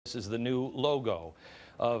This is the new logo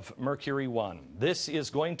of Mercury 1. This is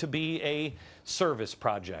going to be a service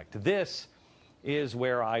project. This is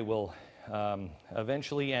where I will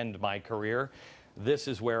eventually end my career. This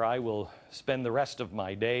is where I will spend the rest of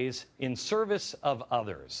my days in service of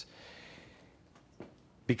others.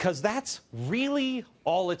 Because that's really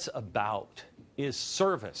all it's about, is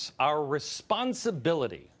service, our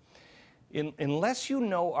responsibility. Unless you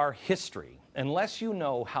know our history, unless you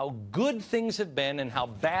know how good things have been and how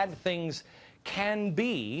bad things can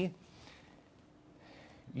be,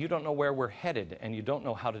 you don't know where we're headed, and you don't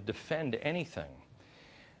know how to defend anything.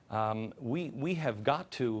 We have got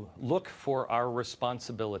to look for our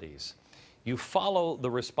responsibilities. You follow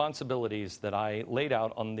the responsibilities that I laid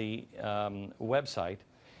out on the website,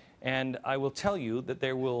 and I will tell you that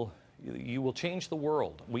you will change the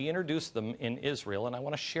world. We introduced them in Israel, and I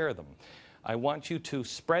want to share them. I want you to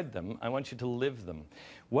spread them. I want you to live them.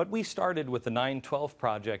 What we started with the 912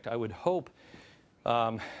 Project, I would hope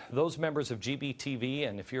those members of GBTV,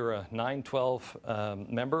 and if you're a 912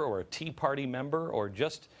 member or a Tea Party member or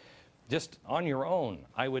just on your own,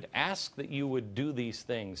 I would ask that you would do these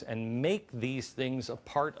things and make these things a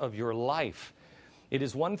part of your life. It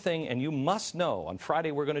is one thing, and you must know, on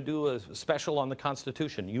Friday we're going to do a special on the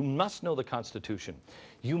Constitution. You must know the Constitution.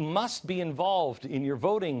 You must be involved in your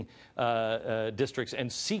voting districts and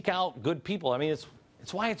seek out good people. I mean,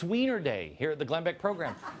 it's why it's Wiener Day here at the Glenn Beck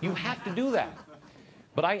program. You have to do that.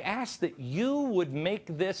 But I ask that you would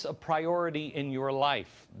make this a priority in your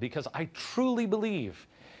life, because I truly believe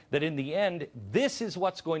that in the end, this is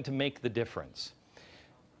what's going to make the difference.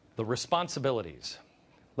 The responsibilities.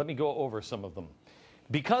 Let me go over some of them.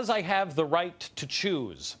 Because I have the right to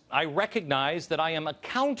choose, I recognize that I am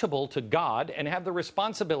accountable to God and have the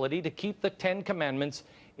responsibility to keep the 10 Commandments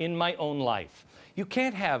in my own life. You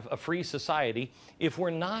can't have a free society if we're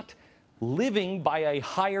not living by a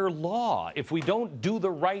higher law, if we don't do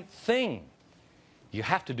the right thing. You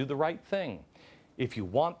have to do the right thing if you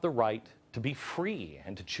want the right to be free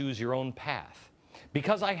and to choose your own path.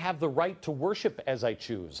 Because I have the right to worship as I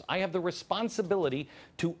choose, I have the responsibility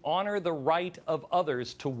to honor the right of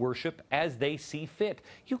others to worship as they see fit.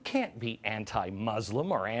 You can't be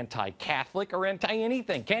anti-Muslim or anti-Catholic or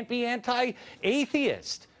anti-anything. Can't be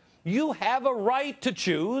anti-atheist. You have a right to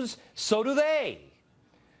choose, so do they.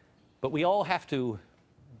 But we all have to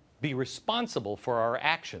be responsible for our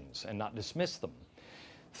actions and not dismiss them.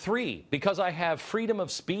 3, because I have freedom of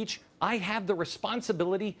speech, I have the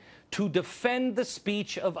responsibility to defend the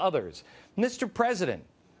speech of others. Mr. President,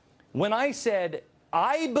 when I said,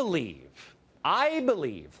 I believe,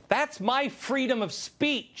 that's my freedom of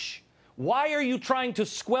speech. Why are you trying to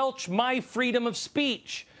squelch my freedom of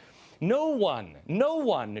speech? No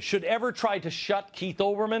one should ever try to shut Keith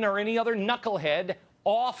Olbermann or any other knucklehead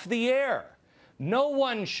off the air. No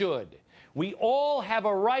one should. We all have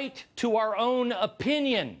a right to our own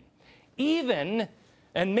opinion, even,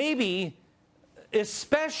 and maybe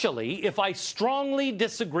especially, if I strongly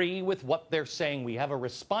disagree with what they're saying. We have a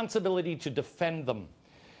responsibility to defend them.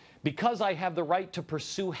 Because I have the right to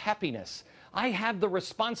pursue happiness, I have the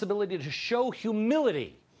responsibility to show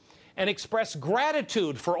humility and express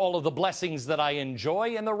gratitude for all of the blessings that I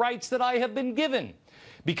enjoy and the rights that I have been given.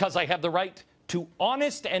 Because I have the right to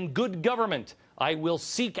honest and good government, I will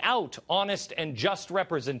seek out honest and just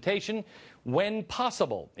representation when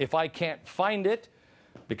possible. If I can't find it,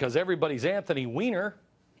 because everybody's Anthony Weiner,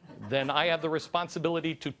 then I have the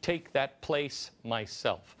responsibility to take that place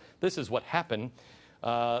myself. This is what happened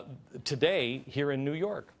today here in New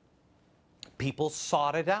York. People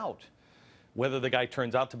sought it out. Whether the guy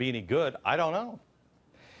turns out to be any good, I don't know.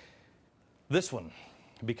 This one,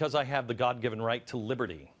 because I have the God-given right to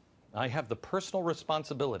liberty, I have the personal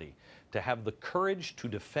responsibility to have the courage to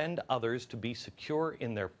defend others to be secure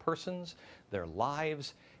in their persons, their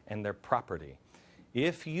lives, and their property.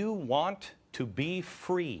 If you want to be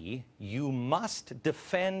free, you must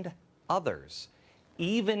defend others,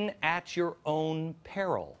 even at your own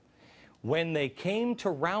peril. When they came to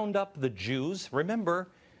round up the Jews, remember,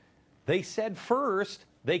 they said first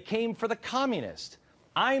they came for the communists.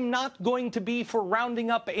 I'm not going to be for rounding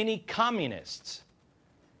up any communists.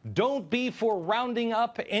 Don't be for rounding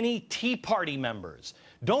up any Tea Party members.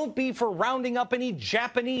 Don't be for rounding up any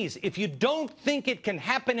Japanese. If you don't think it can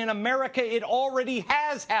happen in America, it already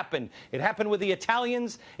has happened. It happened with the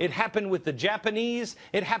Italians. It happened with the Japanese.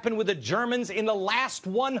 It happened with the Germans in the last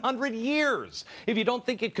 100 years. If you don't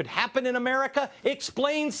think it could happen in America,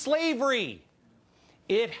 explain slavery.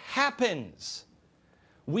 It happens.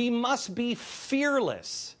 We must be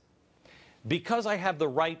fearless. Because I have the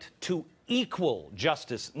right to equal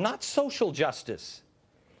justice, not social justice,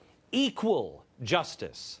 equal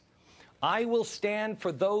justice. I will stand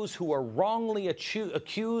for those who are wrongly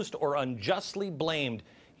accused or unjustly blamed.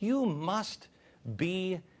 You must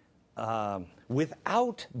be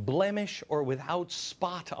without blemish or without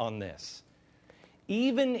spot on this.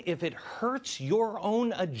 Even if it hurts your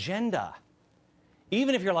own agenda.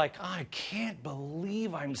 Even if you're like, oh, I can't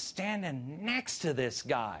believe I'm standing next to this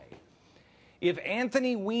guy. If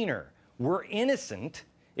Anthony Weiner were innocent,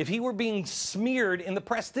 if he were being smeared in the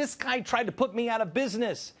press, this guy tried to put me out of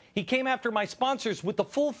business. He came after my sponsors with the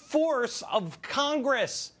full force of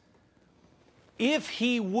Congress. If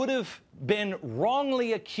he would have been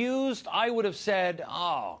wrongly accused, I would have said,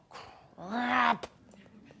 oh, crap.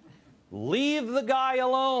 Leave the guy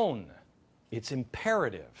alone. It's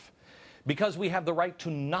imperative. Because we have the right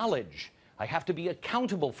to knowledge, I have to be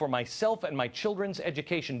accountable for myself and my children's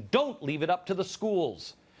education. Don't leave it up to the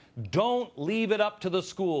schools. Don't leave it up to the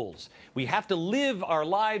schools. We have to live our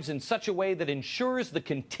lives in such a way that ensures the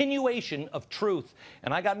continuation of truth.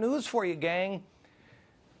 And I got news for you, gang.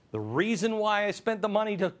 The reason why I spent the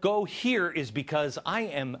money to go here is because I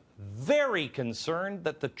am very concerned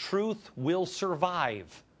that the truth will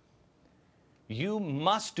survive. You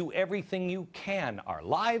must do everything you can, our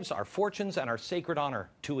lives, our fortunes, and our sacred honor,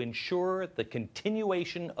 to ensure the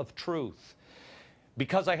continuation of truth.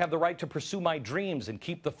 Because I have the right to pursue my dreams and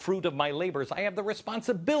keep the fruit of my labors, I have the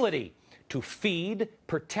responsibility to feed,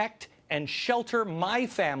 protect, and shelter my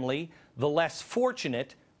family, the less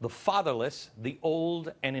fortunate, the fatherless, the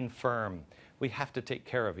old, and infirm. We have to take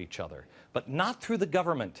care of each other, but not through the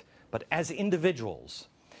government, but as individuals.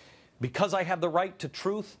 Because I have the right to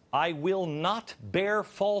truth, I will not bear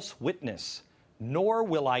false witness, nor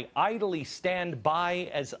will I idly stand by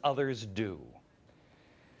as others do.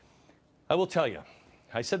 I will tell you,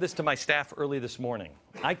 I said this to my staff early this morning.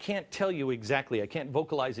 I can't tell you exactly, I can't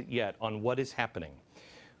vocalize it yet on what is happening,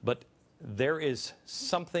 but there is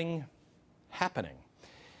something happening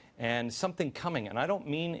and something coming, and I don't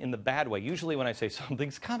mean in the bad way. Usually when I say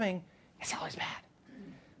something's coming, it's always bad.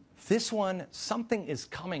 This one, something is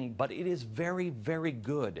coming, but it is very, very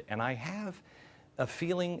good. And I have a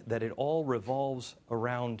feeling that it all revolves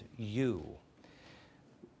around you.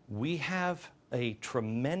 We have a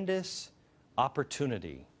tremendous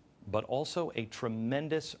opportunity, but also a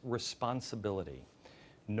tremendous responsibility.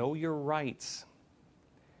 Know your rights.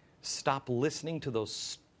 Stop listening to those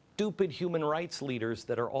stupid human rights leaders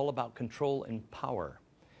that are all about control and power.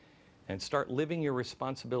 And start living your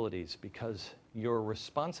responsibilities, because your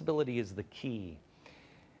responsibility is the key.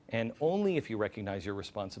 And only if you recognize your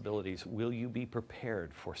responsibilities will you be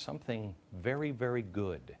prepared for something very, very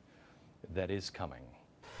good that is coming.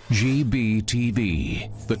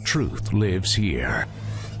 GBTV. The truth lives here.